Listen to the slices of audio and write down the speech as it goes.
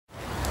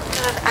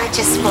I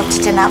just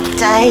wanted an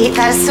update,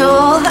 that's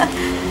all.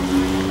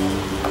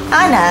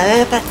 I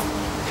know, but...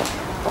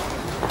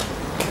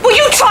 Will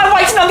you try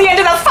waiting on the end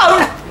of the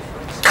phone?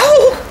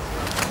 Oh!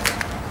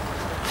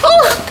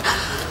 Oh!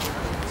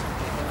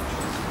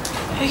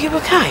 Are you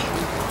okay?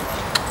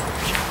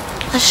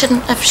 I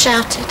shouldn't have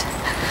shouted.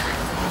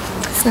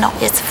 It's not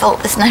his fault,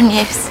 there's no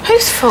news.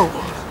 Whose fault?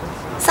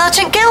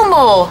 Sergeant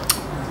Gilmore.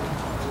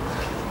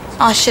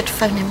 I should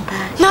phone him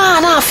back.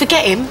 No,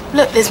 forget him.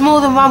 Look, there's more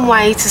than one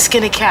way to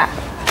skin a cat.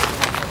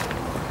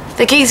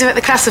 The geezer at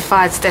the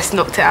classifieds desk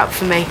knocked it up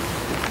for me.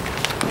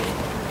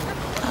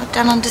 I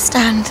don't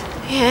understand.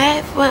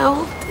 Yeah,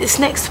 well, it's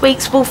next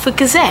week's Wolford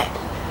Gazette.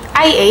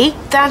 80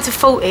 down to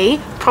 40,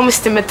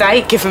 promised him a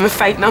date, give him a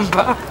fake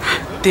number.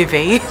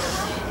 Divvy.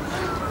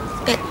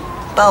 Bit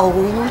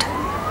bold,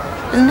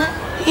 isn't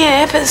it?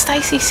 Yeah, but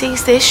Stacey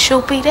sees this,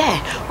 she'll be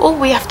there. All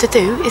we have to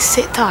do is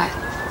sit tight.